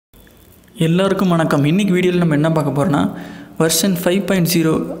எல்லாருக்கும் வணக்கம். இன்றைக்கி வீடியோவில் நம்ம என்ன பார்க்க போகிறோன்னா வெர்ஷன்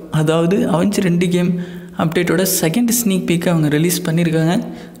 5.0 அதாவது அவெஞ்சர் 2 கேம் அப்டேட்டோட செகண்ட் ஸ்னீக் பீக்கை அவங்க ரிலீஸ் பண்ணியிருக்காங்க.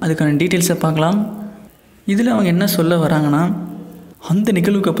 அதுக்கான டீட்டெயில்ஸை பார்க்கலாம். இதில் அவங்க என்ன சொல்ல வராங்கன்னா, அந்த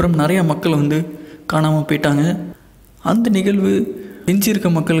நிகழ்வுக்கு அப்புறம் நிறையா மக்கள் காணாமல் போயிட்டாங்க. அந்த நிகழ்வு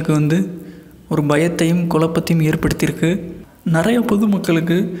எஞ்சியிருக்க மக்களுக்கு ஒரு பயத்தையும் குழப்பத்தையும் ஏற்படுத்தியிருக்கு. நிறைய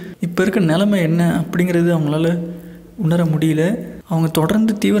பொதுமக்களுக்கு இப்போ இருக்க நிலைமை என்ன அப்படிங்கிறது அவங்களால உணர முடியல. அவங்க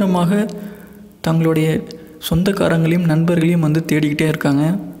தொடர்ந்து தீவிரமாக தங்களுடைய சொந்தக்காரங்களையும் நண்பர்களையும் தேடிக்கிட்டே இருக்காங்க.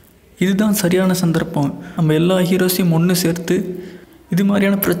 இதுதான் சரியான சந்தர்ப்பம். நம்ம எல்லா ஹீரோஸையும் ஒன்று சேர்த்து இது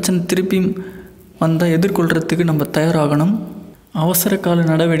மாதிரியான பிரச்சனை திருப்பியும் வந்தால் எதிர்கொள்கிறதுக்கு நம்ம தயாராகணும். அவசர கால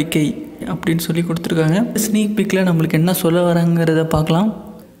நடவடிக்கை அப்படின்னு சொல்லி கொடுத்துருக்காங்க. ஸ்னீக் பீக்கில் நம்மளுக்கு என்ன சொல்ல வராங்கிறத பார்க்கலாம்.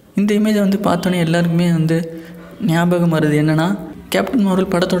 இந்த இமேஜை பார்த்தோன்னே எல்லாருக்குமே ஞாபகம் வருது என்னென்னா, கேப்டன்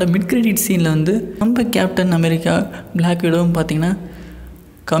மார்வல் படத்தோட மிட் கிரெடிட் சீனில் நம்ம கேப்டன் அமெரிக்கா பிளாக் விடோவும் பார்த்திங்கன்னா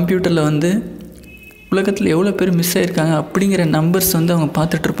கம்ப்யூட்டரில் உலகத்தில் எவ்வளோ பேர் மிஸ் ஆகிருக்காங்க அப்படிங்கிற நம்பர்ஸ் அவங்க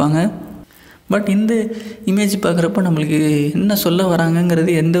பார்த்துட்ருப்பாங்க. பட் இந்த இமேஜ் பார்க்குறப்ப நம்மளுக்கு என்ன சொல்ல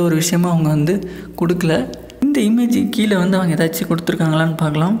வராங்கங்கிறது எந்த ஒரு விஷயமும் அவங்க கொடுக்கல. இந்த இமேஜ் கீழே அவங்க ஏதாச்சும் கொடுத்துருக்காங்களான்னு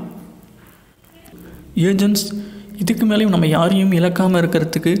பார்க்கலாம். ஏஜென்ட்ஸ், இதுக்கு மேலேயும் நம்ம யாரையும் இழக்காமல்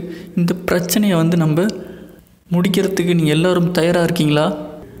இருக்கிறதுக்கு இந்த பிரச்சனையை நம்ம முடிக்கிறதுக்கு நீங்கள் எல்லோரும் தயாராக இருக்கீங்களா?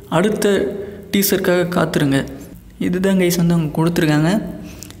 அடுத்த டீசருக்காக காத்துருங்க. இதுதான் கைஸ் அவங்க கொடுத்துருக்காங்க.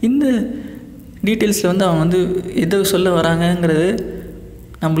 இந்த டீட்டெயில்ஸில் அவங்க எதை சொல்ல வராங்கங்கிறது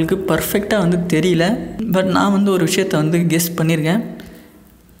நம்மளுக்கு பர்ஃபெக்டாக தெரியல. பட் நான் ஒரு விஷயத்தை கெஸ் பண்ணியிருக்கேன்.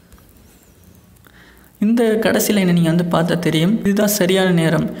 இந்த கடைசி லைனை நீங்கள் பார்த்தா தெரியும். இதுதான் சரியான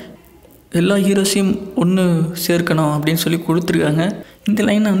நேரம், எல்லா ஹீரோஸையும் ஒன்று சேர்க்கணும் அப்படின்னு சொல்லி கொடுத்துருக்காங்க. இந்த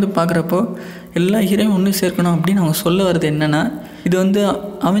லைனை பார்க்குறப்போ எல்லா ஹீரோயும் ஒன்று சேர்க்கணும் அப்படின்னு அவங்க சொல்ல வர்றது என்னென்னா, இது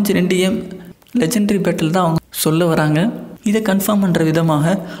அவெஞ்சர் 2 கேம் லெஜெண்டரி பேட்டில் தான் அவங்க சொல்ல வராங்க. இதை கன்ஃபார்ம் பண்ணுற விதமாக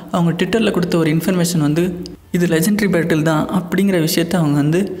அவங்க ட்விட்டரில் கொடுத்த ஒரு இன்ஃபர்மேஷன் இது லெஜெண்டரி பேட்டில் தான் அப்படிங்கிற விஷயத்தை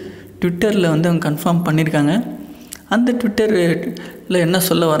அவங்க ட்விட்டரில் அவங்க கன்ஃபார்ம் பண்ணியிருக்காங்க. அந்த ட்விட்டரில் என்ன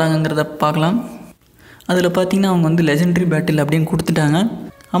சொல்ல வராங்கங்கிறத பார்க்கலாம். அதில் பார்த்திங்கன்னா அவங்க லெஜெண்டரி பேட்டில் அப்படின்னு கொடுத்துட்டாங்க.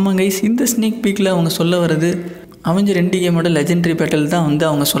 ஆமாம் கைஸ், இந்த ஸ்னீக் பீக்கில் அவங்க சொல்ல வர்றது அவெஞ்சர் 2 கேமோட லெஜெண்டரி பேட்டில் தான்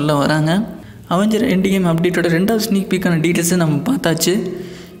அவங்க சொல்ல வராங்க. அவெஞ்சர் 2 கேம் அப்டேட்டோட 2வது ஸ்னீக் பீக்கான டீட்டெயில்ஸை நம்ம பார்த்தாச்சு.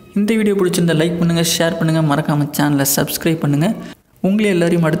 இந்த வீடியோ பிடிச்சிருந்தால் லைக் பண்ணுங்கள், ஷேர் பண்ணுங்கள், மறக்காமல் சேனலை சப்ஸ்கிரைப் பண்ணுங்கள். உங்களே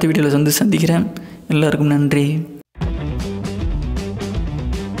எல்லோரையும் அடுத்த வீடியோவில் சந்திக்கிறேன். எல்லாருக்கும் நன்றி.